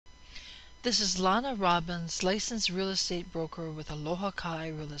This is Lana Robbins, licensed real estate broker with Aloha Kai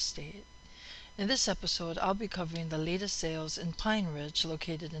Real Estate. In this episode, I'll be covering the latest sales in Pine Ridge,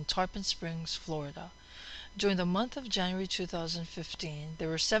 located in Tarpon Springs, Florida. During the month of January 2015, there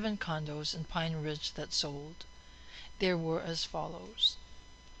were 7 condos in Pine Ridge that sold. There were as follows: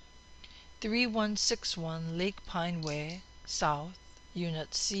 3161 Lake Pine Way South,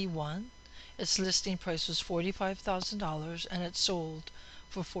 Unit C1. Its listing price was $45,000 and it sold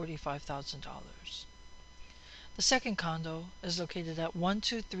for $45,000. The second condo is located at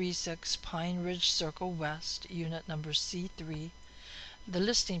 1236 Pine Ridge Circle West, unit number C3. The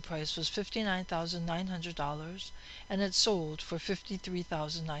listing price was $59,900 and it sold for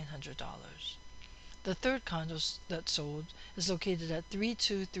 $53,900. The third condo that sold is located at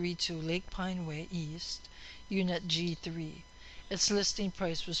 3232 Lake Pine Way East, unit G3. Its listing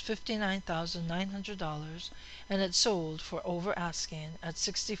price was $59,900 and it sold for over asking at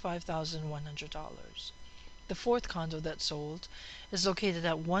 $65,100. The fourth condo that sold is located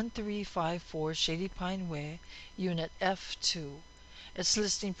at 1354 Shady Pine Way, unit F2. Its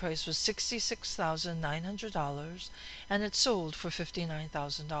listing price was $66,900 and it sold for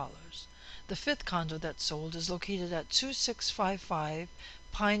 $59,000. The fifth condo that sold is located at 2655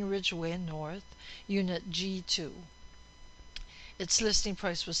 Pine Ridge Way North, unit G2. Its listing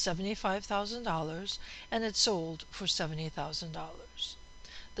price was $75,000 and it sold for $70,000.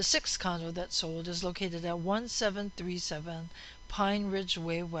 The sixth condo that sold is located at 1737 Pine Ridge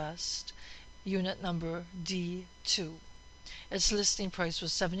Way West, unit number D2. Its listing price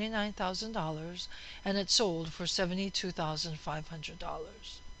was $79,000 and it sold for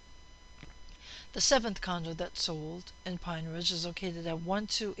 $72,500. The seventh condo that sold in Pine Ridge is located at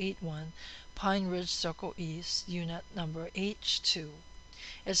 1281 Pine Ridge Circle East, unit number H2.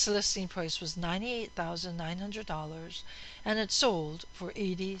 Its listing price was $98,900 and it sold for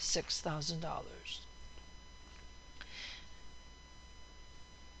 $86,000.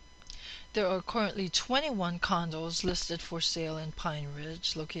 There are currently 21 condos listed for sale in Pine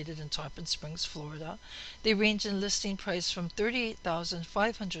Ridge, located in Tarpon Springs, Florida. They range in listing price from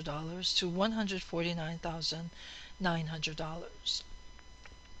 $38,500 to $149,900.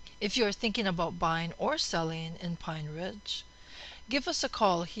 If you are thinking about buying or selling in Pine Ridge, give us a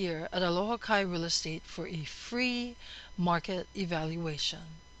call here at Aloha Kai Real Estate for a free market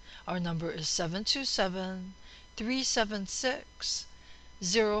evaluation. Our number is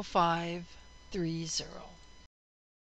 727-376-0530.